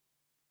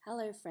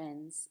Hello,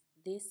 friends.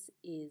 This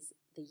is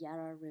the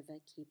Yarra River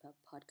Keeper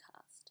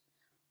podcast,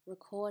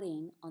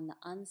 recording on the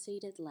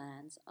unceded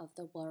lands of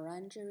the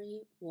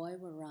Wurundjeri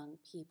Woiwurrung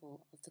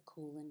people of the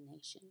Kulin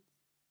Nation.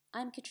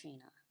 I'm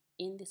Katrina.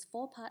 In this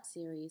 4-part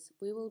series,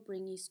 we will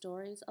bring you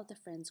stories of the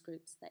friends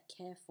groups that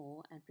care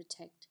for and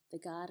protect the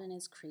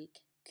Gardeners Creek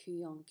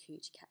Kooyong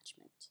Cooch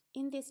catchment.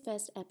 In this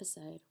first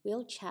episode,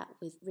 we'll chat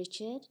with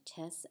Richard,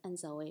 Tess and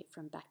Zoe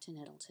from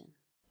Back2Nettleton.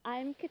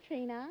 I'm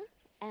Katrina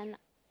and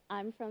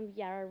I'm from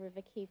Yarra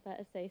River Keeper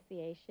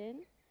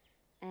Association,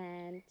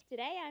 and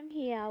today I'm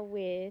here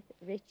with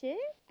Richard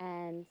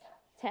and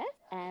Tess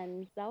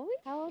and Zoe.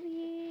 How old are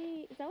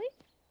you, Zoe?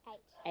 8.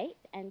 8,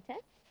 and Tess?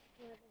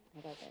 11.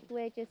 11.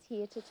 We're just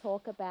here to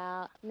talk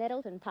about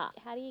Nettleton Park.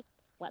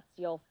 What's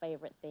your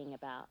favourite thing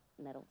about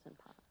Nettleton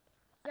Park?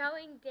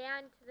 Going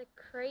down to the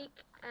creek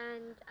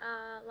and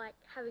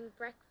having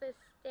breakfast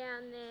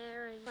down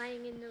there and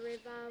playing in the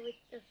river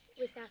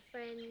with our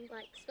friends,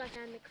 splashing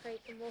down the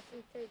creek and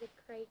walking through the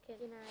creek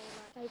and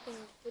taking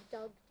the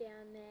dog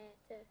down there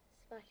to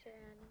splash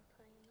around and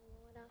play in the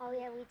water. Oh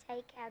yeah, we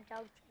take our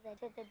dog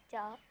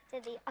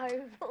to the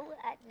oval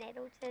at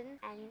Nettleton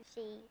and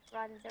she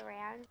runs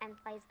around and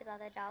plays with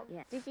other dogs.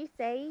 Yeah. Did you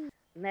say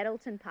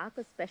Nettleton Park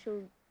was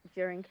special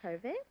during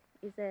COVID?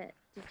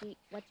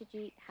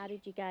 How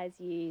did you guys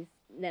use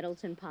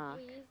Nettleton Park?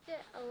 We used it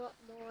a lot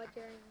more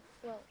during,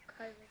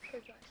 COVID,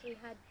 because we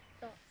had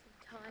lots of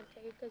time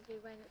too, because we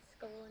went at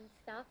school and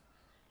stuff.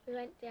 We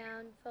went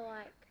down for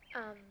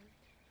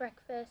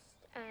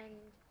breakfast and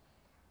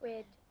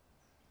we'd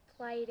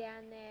play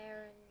down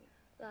there,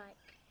 and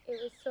it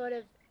was sort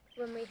of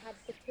when we had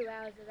the 2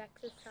 hours of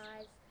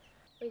exercise,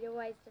 we'd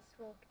always just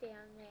walk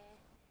down there,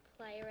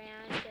 play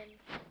around, and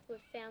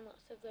we've found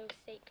lots of little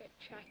secret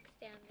tracks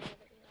down there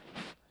that we like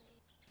to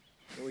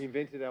play. Well, we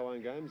invented our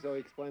own game. Zoe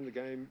explained the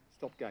game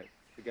Stopgate,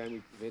 the game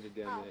we invented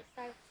down there.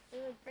 So we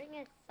would bring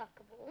a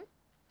soccer ball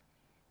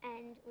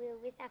and we were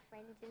with our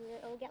friends and we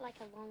would all get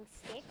a long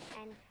stick,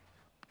 and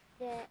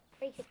the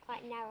creek is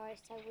quite narrow,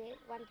 so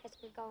one person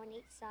would go on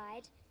each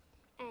side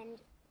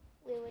and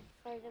we would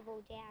throw the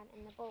ball down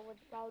and the ball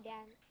would roll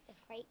down the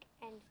creek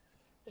and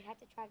we had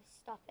to try to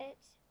stop it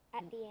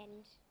at the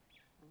end.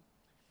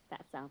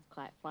 That sounds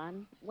quite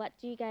fun. What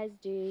do you guys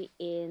do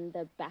in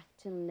the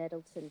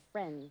Back2Nettleton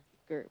friends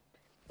group?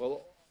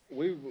 Well,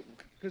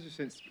 because we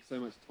spent so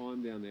much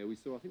time down there, I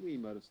think we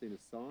might have seen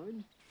a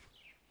sign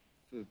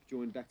for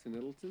join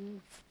Back2Nettleton,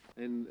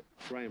 and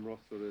Graham Ross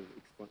sort of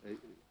explained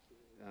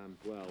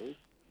well.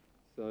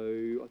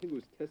 So I think it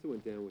was Tessa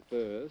went down with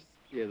first.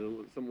 Yeah,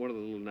 one of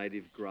the little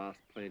native grass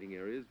planting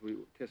areas.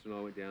 Tessa and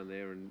I went down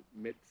there and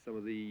met some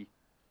of the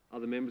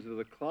other members of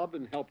the club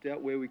and helped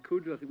out where we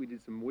could. I think we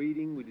did some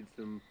weeding, we did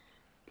some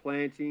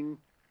planting,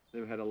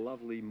 then we had a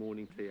lovely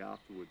morning tea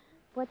afterwards.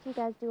 What do you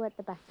guys do at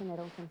the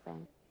Back2Nettleton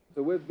friends?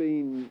 So I've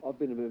been a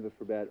member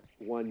for about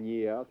 1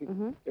 year. I think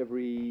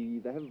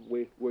they have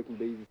working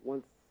bees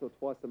once or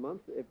twice a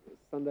month,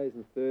 Sundays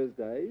and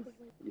Thursdays.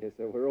 Yeah,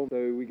 so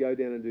we go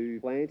down and do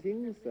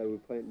planting. So we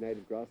plant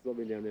native grasses. I've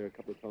been down there a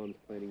couple of times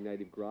planting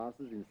native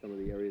grasses in some of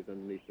the areas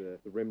underneath the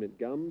remnant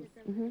gums.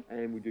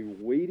 And we do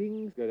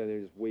weeding. Go down there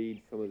and just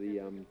weed some of the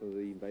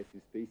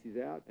invasive species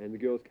out. And the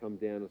girls come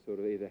down and sort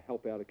of either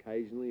help out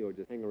occasionally or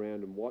just hang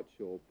around and watch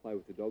or play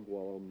with the dog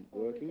while I'm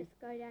working. We just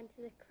go down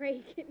to the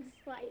creek and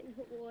play in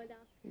the water.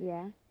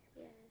 Yeah.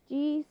 Yeah. Do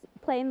you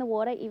play in the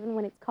water even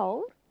when it's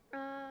cold?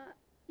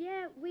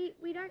 Yeah,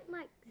 we don't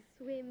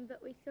swim,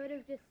 but we sort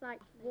of just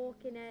walk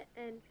in it,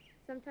 and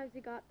sometimes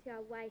we go up to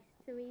our waist,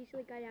 so we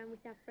usually go down with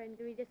our friends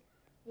and we just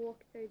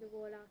walk through the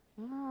water.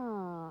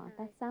 Oh,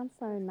 that sounds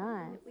so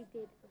nice. We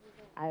did.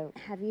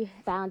 Have you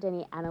found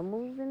any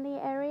animals in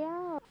the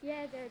area?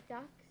 Yeah, there are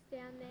ducks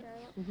down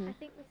there. I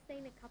think we've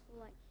seen a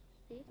couple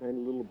fish.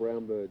 And little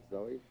brown birds,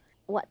 Zoe.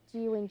 What do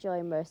you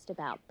enjoy most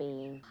about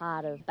being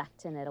part of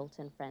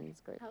Back2Nettleton friends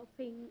group?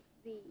 Helping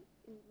the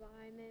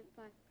environment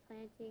by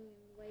planting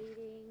and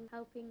weeding,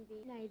 helping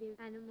the native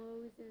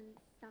animals and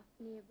stuff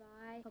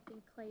nearby,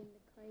 helping clean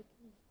the creek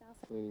and stuff.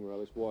 Cleaning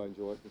rubbish. Why I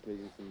enjoy it, just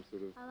meeting some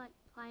sort of... I like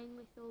playing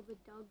with all the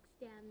dogs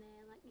down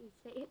there, like you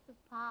see at the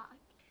park.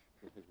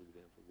 It's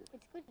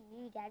good for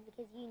you, Dad,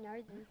 because you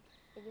know them.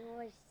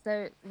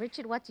 So,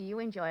 Richard, what do you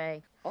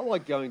enjoy? I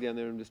like going down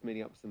there and just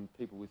meeting up with some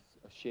people with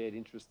a shared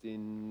interest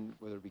in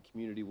whether it be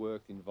community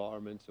work, the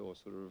environment, or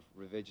sort of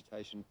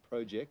revegetation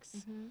projects.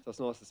 So it's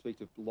nice to speak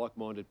to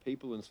like-minded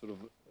people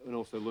and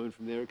also learn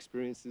from their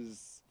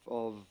experiences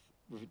of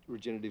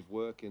regenerative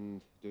work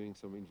and doing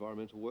some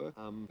environmental work.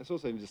 It's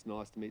also just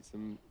nice to meet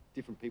some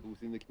different people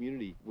within the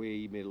community.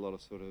 We meet a lot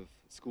of sort of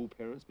school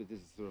parents, but this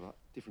is sort of a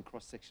different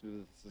cross-section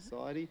of the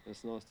society. And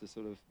it's nice to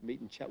sort of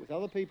meet and chat with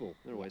other people.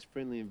 They're always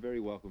friendly and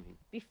very welcoming.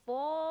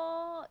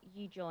 Before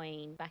you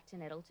joined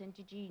Back2Nettleton,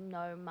 did you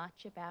know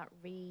much about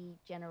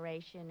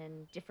regeneration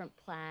and different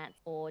plants,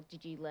 or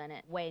did you learn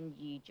it when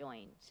you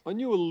joined? I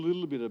knew a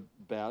little bit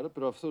about it,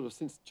 but I've sort of,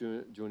 since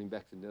joining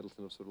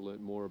Back2Nettleton, I've sort of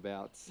learned more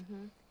about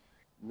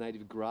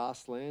native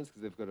grasslands,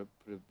 because they've got to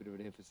put a bit of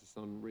an emphasis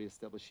on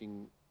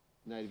re-establishing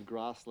native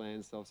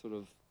grasslands. So I've sort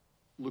of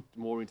looked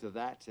more into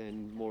that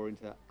and more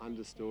into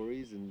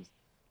understories, and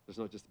it's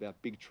not just about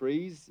big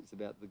trees, it's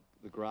about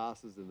the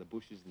grasses and the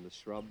bushes and the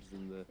shrubs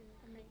and the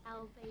And the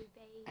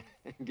LBBs.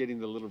 and getting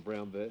the little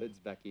brown birds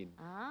back in.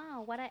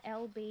 Ah, what are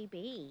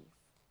LBBs?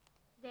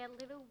 They're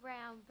little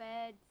brown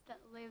birds that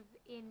live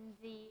in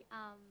the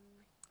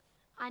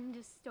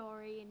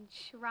understory and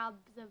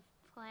shrubs of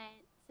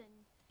plants and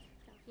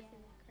stuff.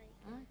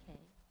 Yeah. Okay.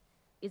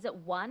 Is it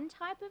one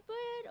type of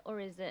bird or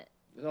is it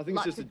I think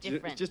lots it's of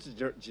different? just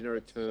a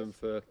generic term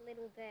for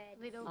Little birds.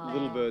 little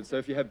Oh. birds. So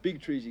if you have big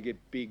trees, you get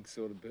big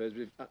sort of birds.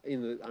 But if,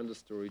 in the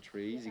understory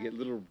trees, you get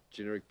little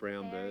generic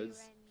brown Fairy birds,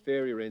 wrens.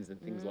 fairy wrens and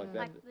things like that.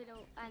 Like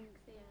little, and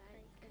you know,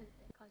 because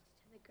they're close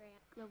to the ground,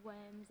 the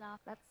worms are.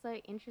 That's so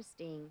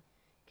interesting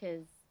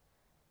because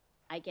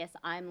I guess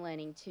I'm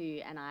learning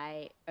too, and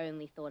I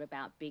only thought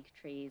about big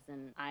trees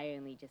and I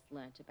only just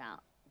learnt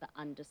about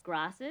the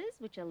grasses,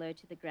 which are low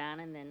to the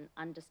ground, and then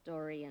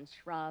understory and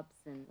shrubs,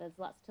 and there's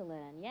lots to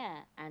learn, yeah.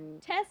 And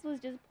Tess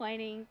was just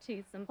pointing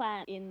to some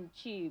plants in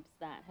tubes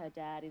that her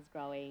dad is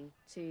growing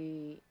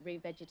to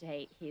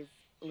revegetate his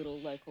little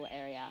local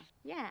area.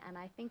 Yeah, and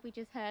I think we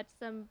just heard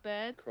some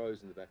birds.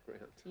 Crows in the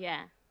background.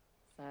 Yeah,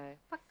 so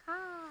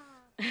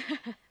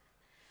Paka.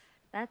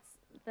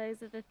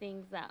 those are the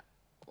things that,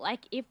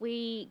 like, if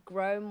we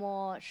grow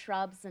more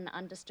shrubs and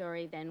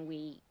understory, then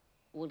we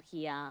will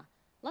hear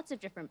lots of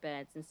different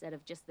birds instead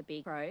of just the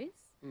big crows.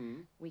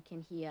 Mm. We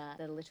can hear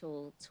the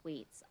little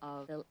tweets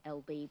of the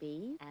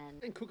LBB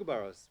and And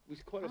kookaburras. We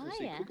quite often Oh,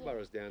 see yeah.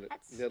 kookaburras down at At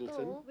Nettleton.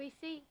 school, We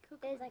see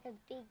there's like a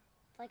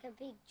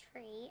big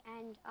tree,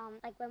 and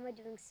like when we're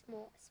doing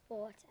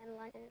sport and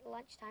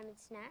lunchtime and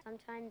snack,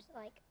 sometimes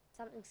like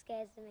something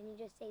scares them, and you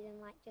just see them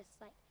just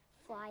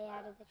fly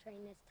out of the tree,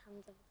 and there's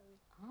tons of them.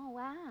 oh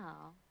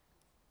wow.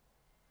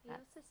 We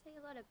also see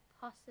a lot of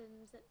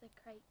possums at the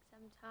creek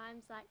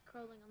sometimes, like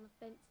crawling on the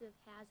fence of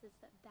houses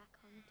that back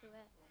onto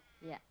it.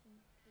 Yeah. And,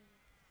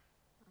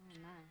 Oh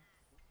nice.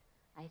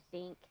 I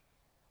think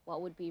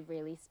what would be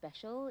really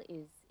special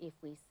is if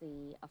we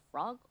see a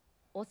frog,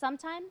 or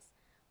sometimes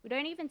we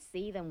don't even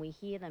see them, we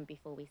hear them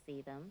before we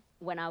see them.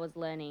 When I was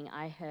learning,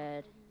 I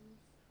heard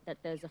that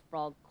there's a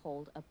frog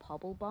called a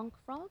pobblebonk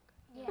frog.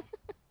 Yeah,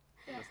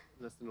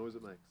 That's the noise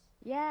it makes.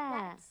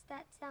 Yeah.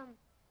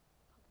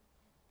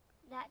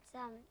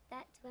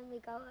 that's when we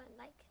go on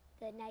like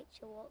the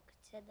nature walk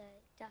to the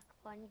duck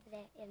pond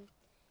there, and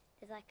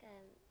there's like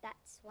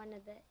that's one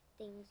of the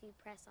things you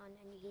press on,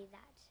 and you hear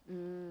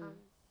that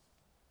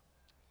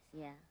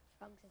Yeah.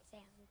 frogs and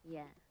sound.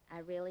 Yeah. I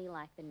really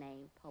like the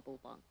name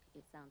pobblebonk.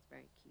 It sounds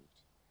very cute.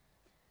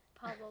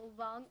 Pobble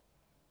bonk.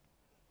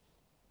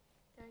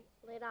 Don't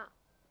let up.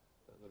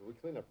 We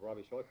clean up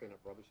rubbish. I clean up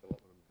rubbish a lot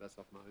when that's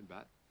off my own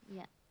bat.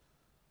 Yeah.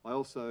 I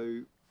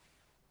also,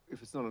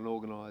 if it's not an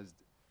organised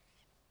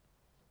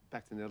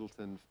Back to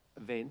Nettleton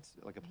event,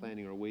 like a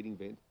planning or a weeding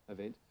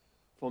event,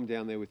 if I'm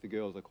down there with the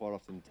girls, I quite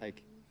often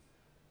take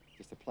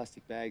just a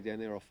plastic bag down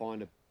there. I'll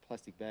find a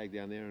plastic bag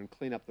down there and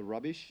clean up the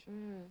rubbish.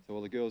 So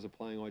while the girls are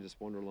playing, I just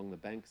wander along the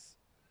banks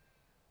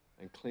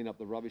and clean up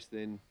the rubbish,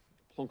 then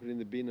plonk it in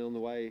the bin on the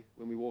way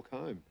when we walk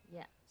home.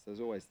 Yeah. So there's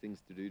always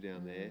things to do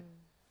down there,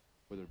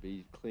 whether it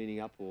be cleaning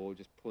up or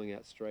just pulling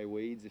out stray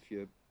weeds if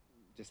you're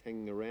just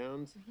hanging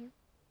around.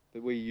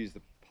 But we use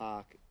the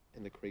park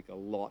and the creek a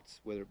lot,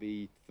 whether it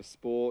be for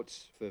sport,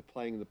 for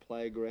playing in the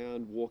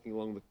playground, walking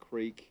along the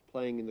creek,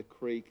 playing in the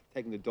creek,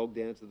 taking the dog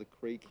down to the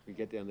creek. We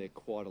get down there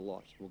quite a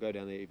lot. We'll go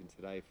down there even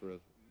today for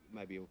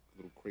maybe a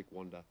little creek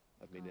wander.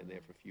 I've been down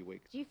there for a few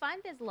weeks. Do you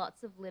find there's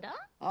lots of litter?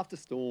 After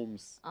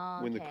storms,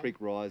 Oh, when the okay. creek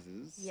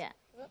rises, Yeah.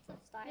 Lots of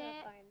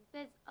styrofoam.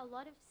 There's a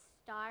lot of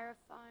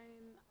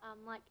styrofoam,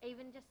 like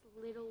even just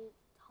little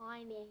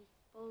tiny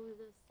balls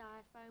of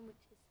styrofoam, which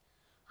is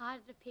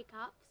harder to pick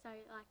up. So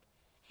like,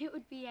 it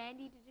would be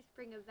handy to just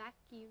bring a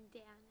vacuum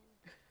down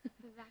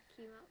and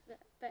vacuum up.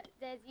 But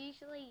there's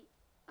usually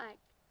like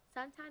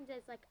sometimes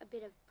there's like a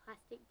bit of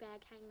plastic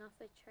bag hanging off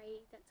a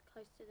tree that's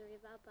close to the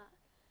river, but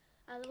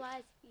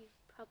otherwise you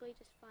probably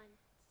just find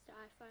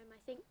styrofoam. I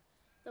think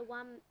the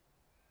one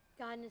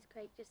Gardener's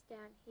Creek just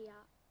down here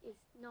is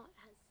not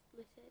as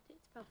littered.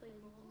 It's probably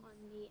more on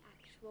the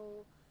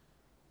actual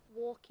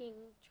walking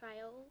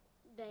trail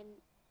than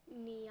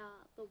near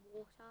the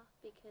water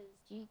because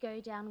Do you go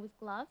down with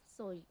gloves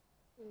or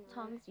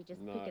tongs? You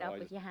just pick it up I with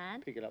just your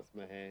hand? pick it up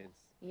with my hands.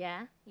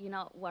 Yeah? You're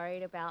not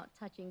worried about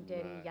touching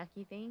dirty, No.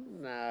 yucky things?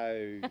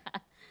 No,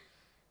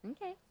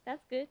 Okay,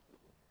 that's good.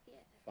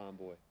 farm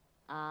boy.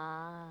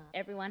 Ah,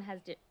 everyone has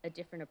a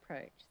different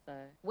approach. So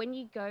when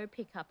you go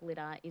pick up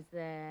litter, is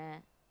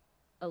there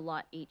a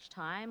lot each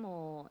time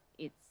or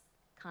it's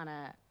kind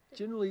of...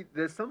 Generally,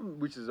 there's some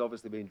which has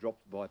obviously been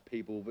dropped by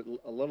people, but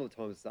a lot of the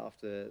times it's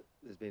after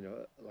there's been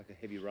a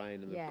heavy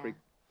rain and Yeah. the creek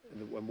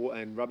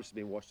and rubbish has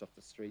been washed off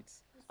the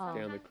streets down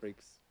the sometimes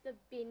creeks. the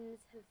bins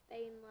have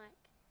been like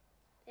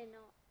they're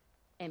not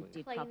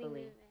emptied cleaning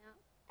properly? them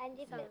out. And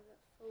if Some it of it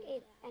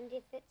falls out.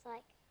 if it's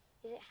like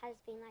if it has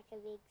been like a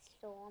big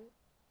storm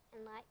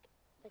and like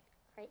the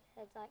creek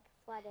has like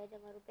flooded a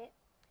little bit,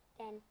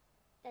 then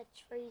the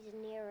trees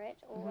near it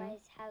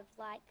always have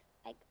like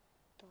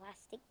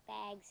plastic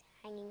bags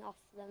hanging off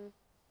them.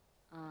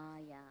 Ah,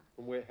 yeah.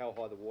 From how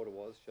high the water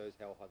was shows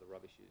how high the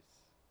rubbish is.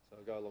 So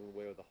go along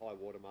where the high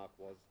water mark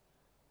was,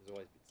 there's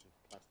always bits of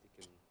plastic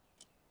and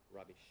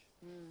rubbish.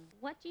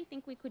 What do you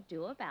think we could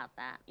do about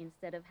that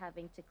instead of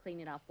having to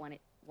clean it up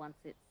once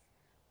it's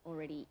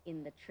already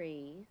in the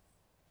trees?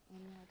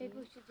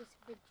 People should just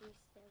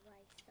reduce their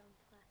waste on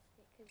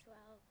plastic as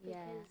well,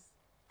 Yeah. because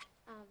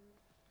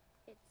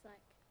it's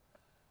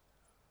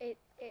like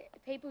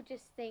people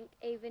just think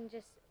even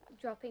just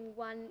dropping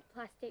one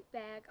plastic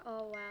bag,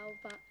 oh well,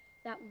 but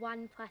that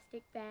one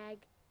plastic bag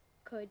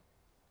could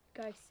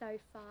go so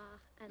far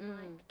and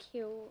like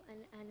kill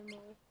an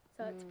animal.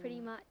 So it's pretty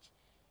much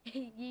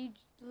you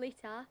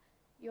litter,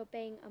 you're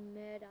being a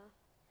murder.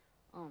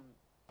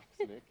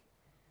 Snake.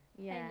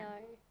 Yeah. I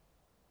know.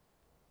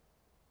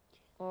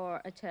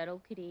 Or a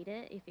turtle could eat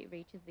it if it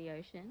reaches the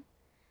ocean.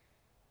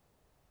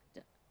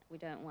 We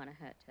don't want to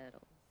hurt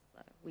turtles,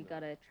 so we got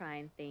to try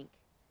and think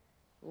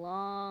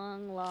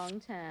long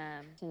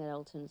term. To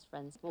Nettleton's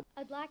friends.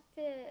 I'd like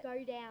to go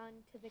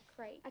down to the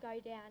creek,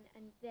 go down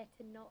and there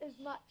to not as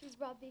much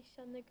rubbish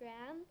on the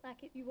ground.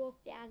 Like if you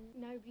walk down,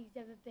 nobody's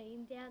ever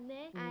been down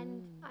there.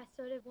 And I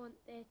sort of want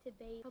there to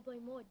be probably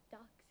more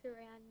ducks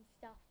around and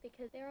stuff,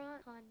 because there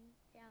aren't a ton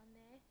down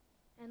there.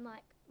 And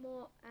like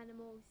more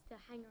animals to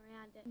hang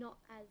around it, not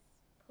as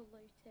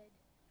polluted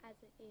as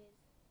it is.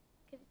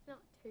 Because it's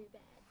not too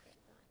bad, but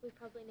like, we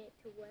probably need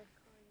to work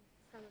on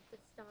some of the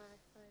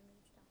styrofoam and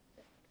stuff.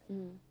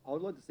 I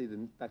would like to see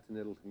the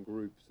Back2Nettleton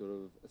group sort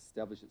of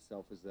establish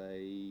itself as a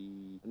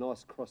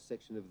nice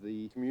cross-section of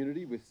the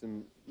community, with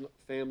some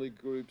family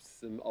groups,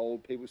 some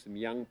old people, some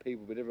young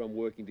people, but everyone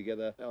working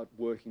together. Our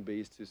working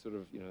bees to sort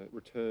of,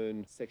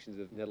 return sections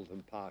of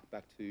Nettleton Park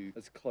back to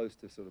as close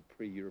to sort of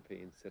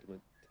pre-European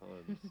settlement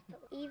times.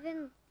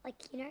 Even,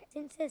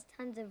 since there's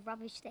tons of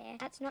rubbish there,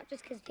 that's not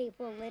just because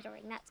people are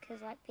littering, that's because,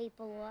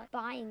 people are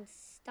buying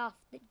stuff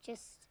that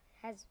just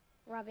has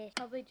rubbish.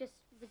 Probably just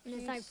And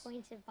reduce. there's no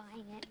point of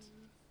buying it.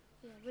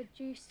 Yeah,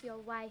 reduce your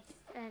waste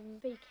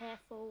and be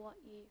careful what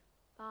you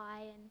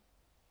buy,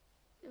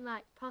 and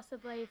like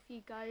possibly if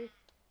you go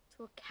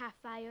to a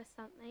cafe or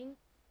something,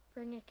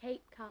 bring a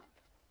keep cup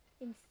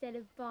instead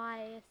of buy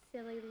a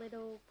silly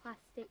little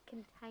plastic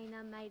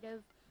container made of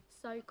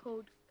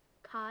so-called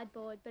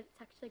cardboard, but it's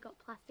actually got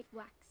plastic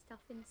wax stuff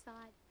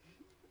inside.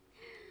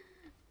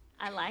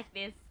 I like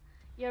this.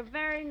 You're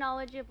very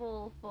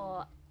knowledgeable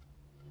for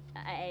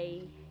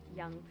a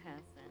young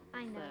person.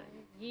 I know.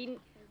 So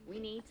we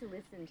need to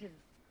listen to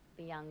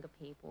the younger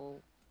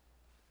people,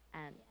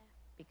 and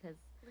because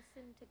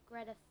Listen to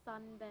Greta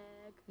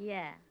Thunberg.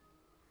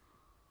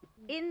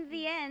 in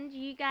the end,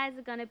 you guys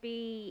are gonna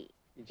be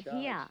In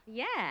charge.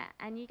 here,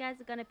 and you guys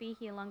are gonna be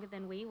here longer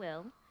than we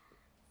will.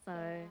 So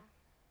Yeah.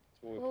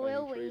 That's why we're Or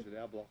planting will trees we?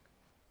 at our block.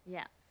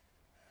 yeah,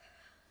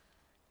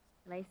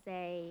 they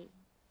say,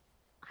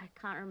 I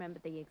can't remember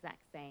the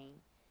exact saying.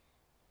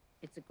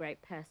 It's a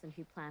great person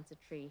who plants a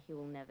tree who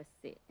will never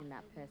sit in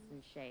that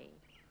person's shade.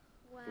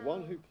 Wow. The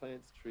one who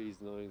plants trees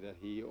knowing that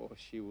he or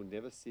she will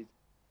never sit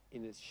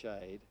in its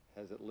shade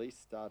has at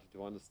least started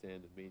to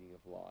understand the meaning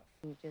of life.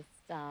 And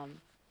just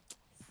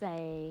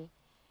say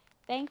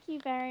thank you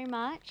very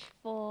much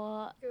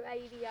for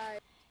Radio.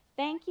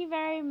 Thank you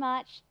very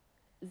much,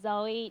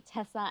 Zoe,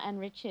 Tessa, and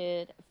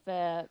Richard,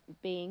 for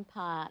being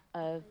part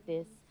of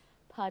this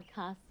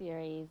podcast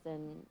series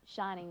and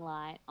shining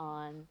light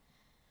on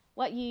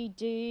what you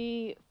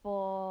do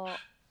for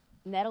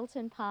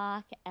Nettleton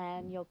Park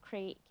and your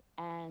creek,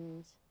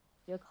 and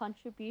your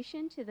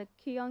contribution to the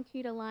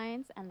Kuyonkud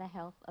Alliance and the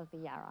health of the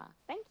Yarra.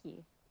 Thank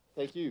you.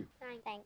 Thank you. Thanks.